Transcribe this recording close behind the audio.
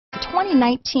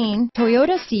2019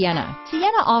 Toyota Sienna.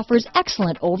 Sienna offers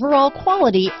excellent overall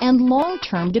quality and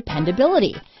long-term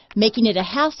dependability, making it a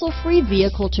hassle-free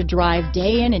vehicle to drive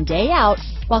day in and day out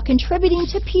while contributing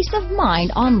to peace of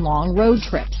mind on long road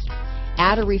trips.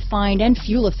 Add a refined and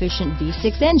fuel-efficient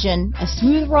V6 engine, a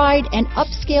smooth ride, and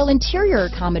upscale interior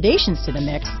accommodations to the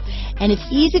mix, and it's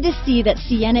easy to see that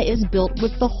Sienna is built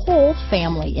with the whole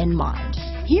family in mind.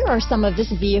 Here are some of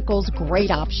this vehicle's great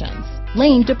options: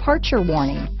 lane departure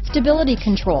warning, stability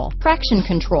control, traction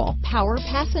control, power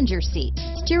passenger seat,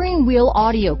 steering wheel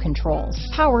audio controls,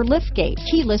 power liftgate,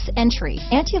 keyless entry,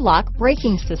 anti-lock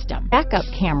braking system, backup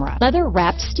camera,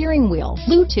 leather-wrapped steering wheel,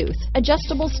 Bluetooth,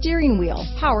 adjustable steering wheel,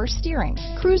 power steering,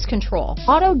 cruise control,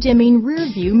 auto-dimming rear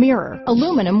view mirror,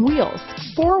 aluminum wheels,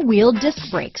 four-wheel disc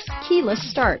brakes, keyless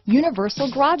start, universal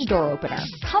garage door opener.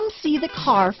 Come see the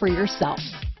car for yourself.